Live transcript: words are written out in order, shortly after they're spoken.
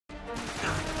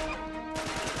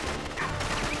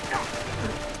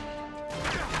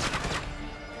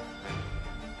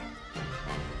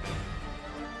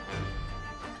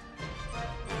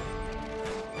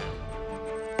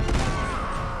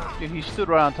you stood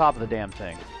right on top of the damn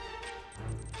thing.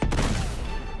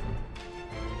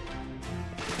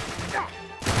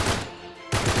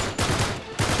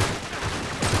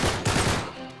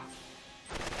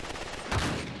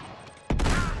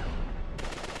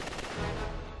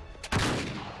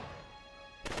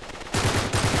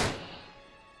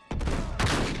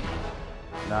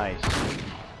 Nice.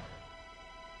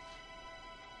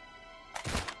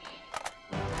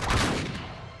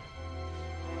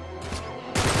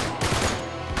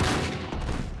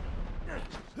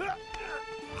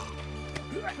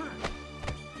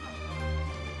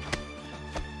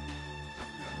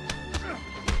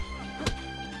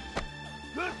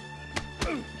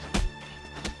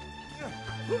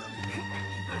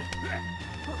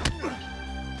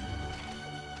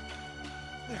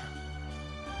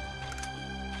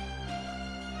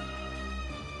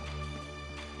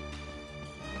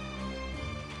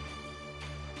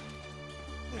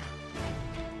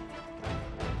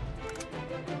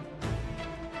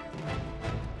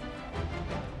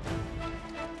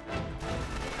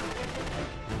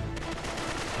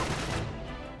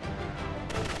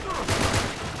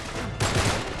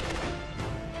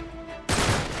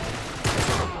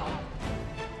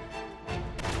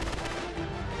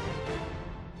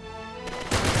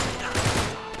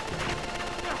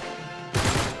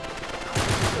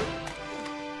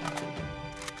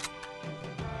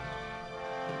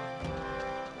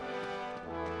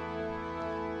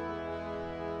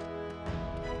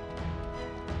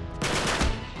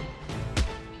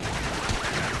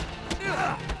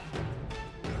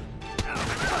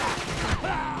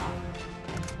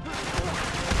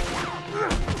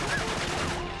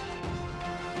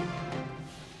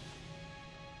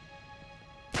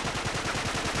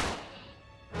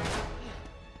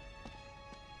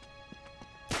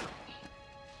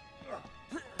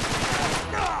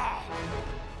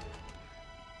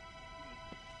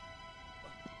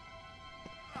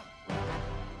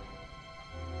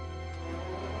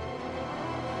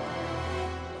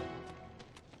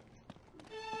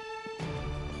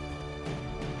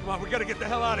 Come on, we gotta get the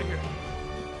hell out of here.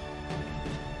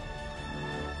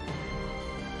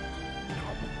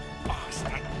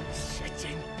 Bastard!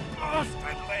 Shitting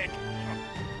bastard leg!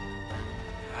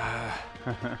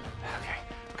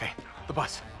 Okay. The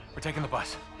bus. We're taking the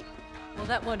bus. Well,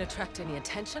 that won't attract any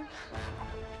attention.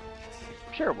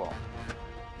 Sure it will.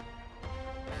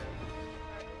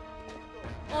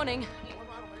 Warning.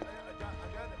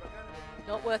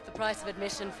 Not worth the price of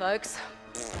admission, folks.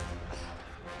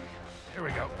 Here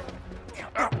we go.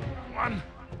 1,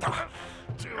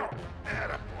 2,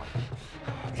 and a boy.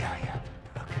 Yeah.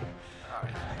 Okay. All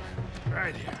right.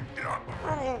 Right here.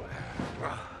 All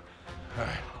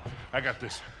right. I got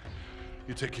this.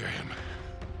 You take care of him.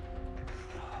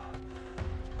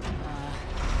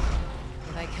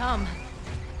 Here they come.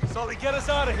 Sully, get us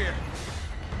out of here.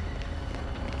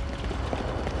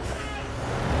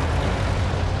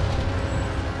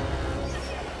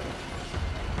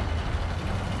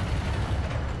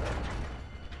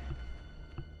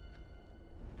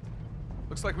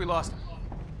 Looks like we lost him.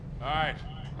 All right.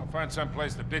 I'll find some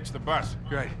place to ditch the bus.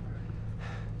 Great.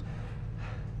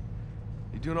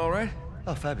 You doing all right?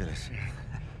 Oh, fabulous.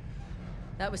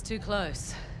 That was too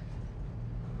close.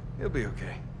 He'll be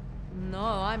okay. No,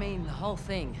 I mean the whole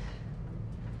thing.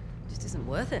 Just isn't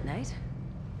worth it, Nate.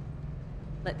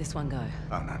 Let this one go.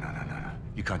 Oh, no.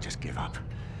 You can't just give up.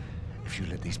 If you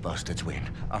let these bastards win,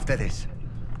 after this,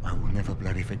 I will never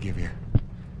bloody forgive you.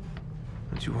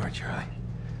 Don't you worry, Charlie.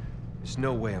 There's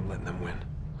no way I'm letting them win.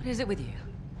 What is it with you?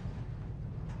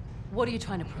 What are you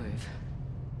trying to prove?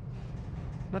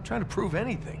 I'm not trying to prove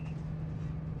anything.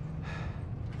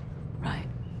 Right.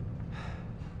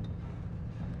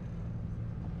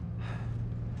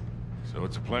 So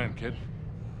what's the plan, kid?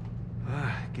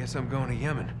 Guess I'm going to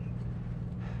Yemen.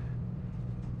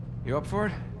 You up for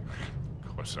it?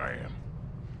 Of course I am.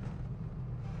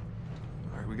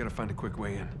 All right, we gotta find a quick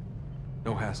way in.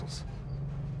 No hassles.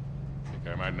 Think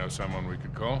I might know someone we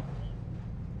could call?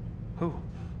 Who?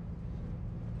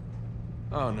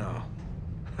 Oh, no.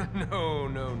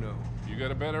 No. You got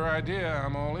a better idea,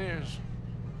 I'm all ears.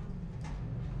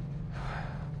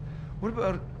 What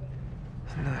about...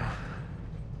 No.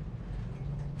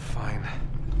 Fine.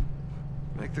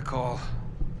 Make the call.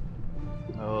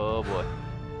 Oh boy.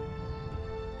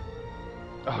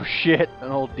 Oh shit,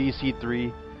 an old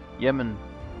DC-3, Yemen,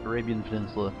 Arabian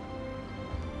Peninsula.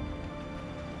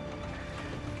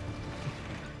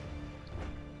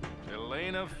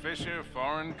 Elena Fisher,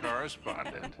 foreign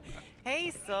correspondent.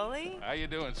 Hey, Sully. How you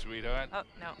doing, sweetheart? Oh,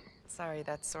 no. Sorry,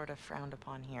 that's sort of frowned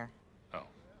upon here. Oh,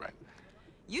 right.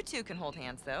 You two can hold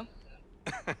hands, though.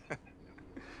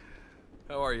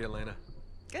 How are you, Elena?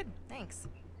 Good, thanks.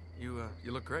 You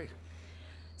look great.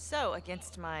 So,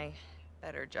 against my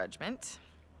better judgment,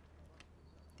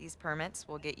 these permits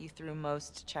will get you through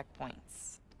most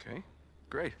checkpoints. Okay,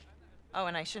 great. Oh,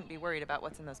 and I shouldn't be worried about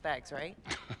what's in those bags, right?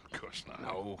 Of course not.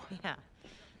 No. Yeah,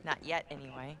 not yet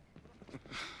anyway.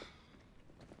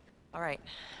 All right,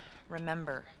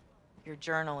 remember, you're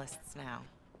journalists now.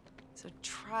 So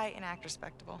try and act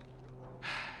respectable.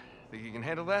 Think you can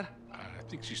handle that? I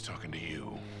think she's talking to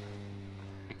you.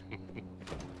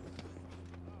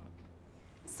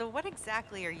 So what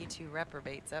exactly are you two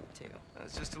reprobates up to?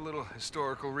 It's just a little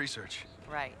historical research.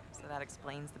 Right, so that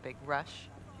explains the big rush.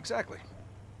 Exactly.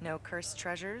 No cursed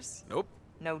treasures? Nope.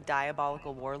 No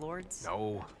diabolical warlords?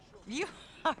 No. You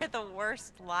are the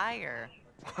worst liar.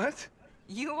 What?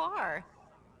 You are.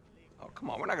 Oh, come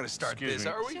on. We're not gonna start Excuse this,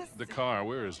 me. are we? Just- The car,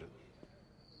 where is it?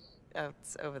 Oh,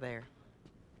 it's over there.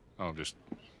 I'll just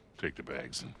take the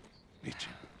bags and meet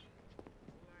you.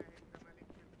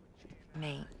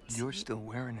 Nate. You're still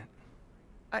wearing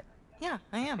it. Yeah,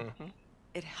 I am.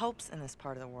 It helps in this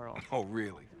part of the world. Oh,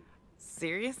 really?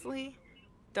 Seriously?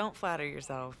 Don't flatter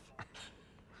yourself.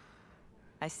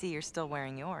 I see you're still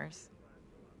wearing yours.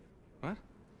 What?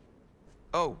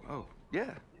 Oh,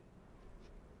 yeah.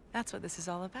 That's what this is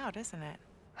all about, isn't it?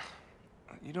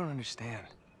 You don't understand.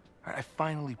 I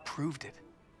finally proved it.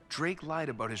 Drake lied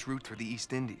about his route through the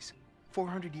East Indies.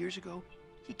 400 years ago,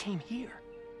 he came here.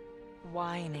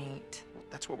 Why, Nate?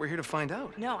 That's what we're here to find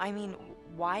out. No, I mean,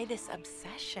 why this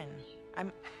obsession?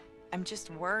 I'm just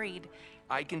worried.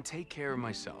 I can take care of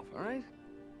myself, all right?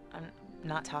 I'm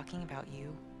not talking about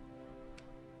you.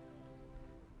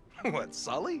 What,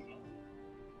 Sully?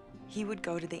 He would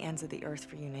go to the ends of the earth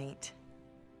for you, Nate.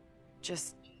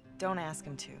 Just don't ask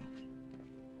him to.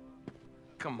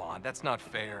 Come on, that's not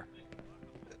fair.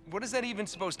 What is that even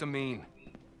supposed to mean?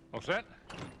 All set?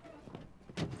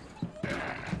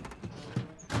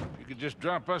 You could just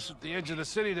drop us at the edge of the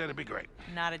city, that'd be great.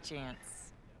 Not a chance.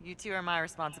 You two are my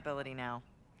responsibility now.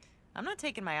 I'm not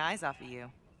taking my eyes off of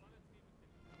you.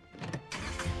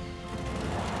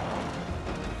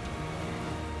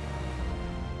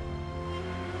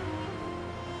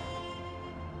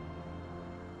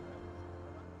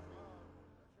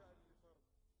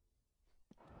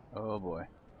 Oh boy.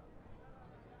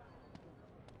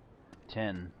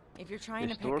 10. If you're trying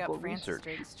to pick Historical up Francis research.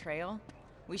 Drake's trail,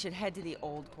 we should head to the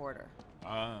old quarter.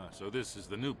 Ah, so this is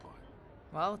the new part.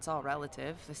 Well, it's all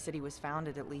relative. The city was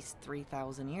founded at least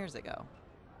 3,000 years ago.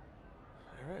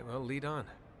 All right, well, lead on.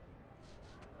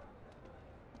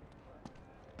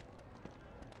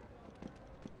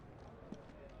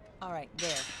 All right,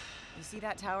 there. You see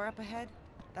that tower up ahead?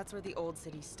 That's where the old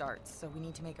city starts, so we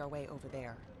need to make our way over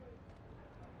there.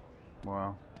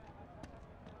 Wow.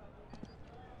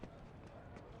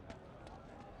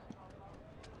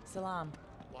 Salam.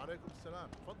 وعليكم السلام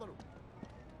تفضلوا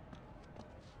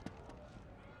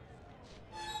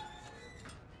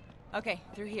Okay,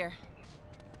 through here.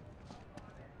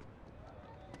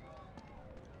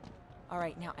 All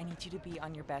right, now I need you to be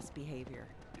on your best behavior.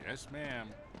 Yes, ma'am.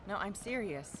 No, I'm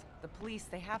serious. The police,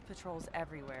 they have patrols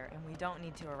everywhere, and we don't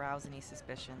need to arouse any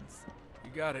suspicions.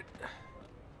 You got it.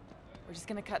 We're just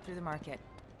gonna cut through the market.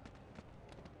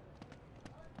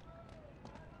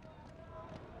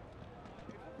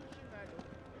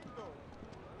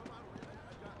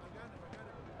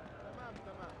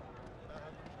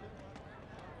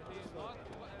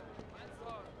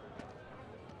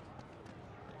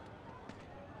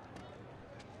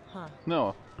 Huh.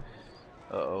 No.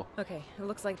 Uh-oh. Okay, it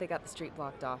looks like they got the street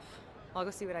blocked off. I'll go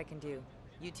see what I can do.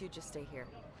 You two just stay here.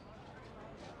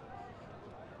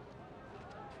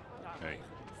 Hey,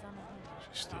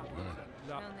 she's still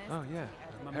learning. Oh, yeah.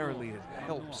 Apparently it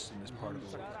helps in this part of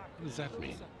the world. What does that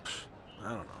mean? I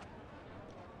don't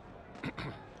know.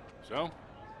 So?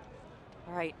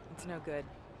 All right, it's no good.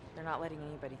 They're not letting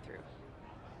anybody through.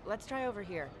 Let's try over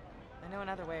here. I know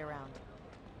another way around.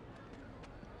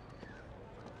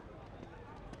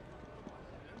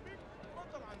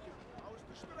 تفضل عندي عاوز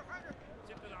تشتري حاجه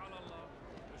اتكل على الله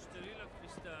واشتري لك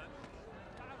فستان.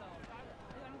 تعال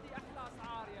عندي احلى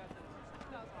اسعار يا زلمه،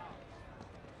 احلى اسعار.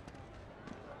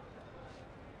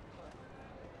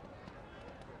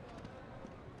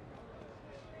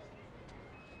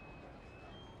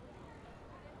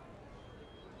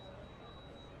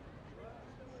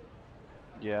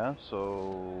 Yeah, so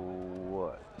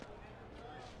what?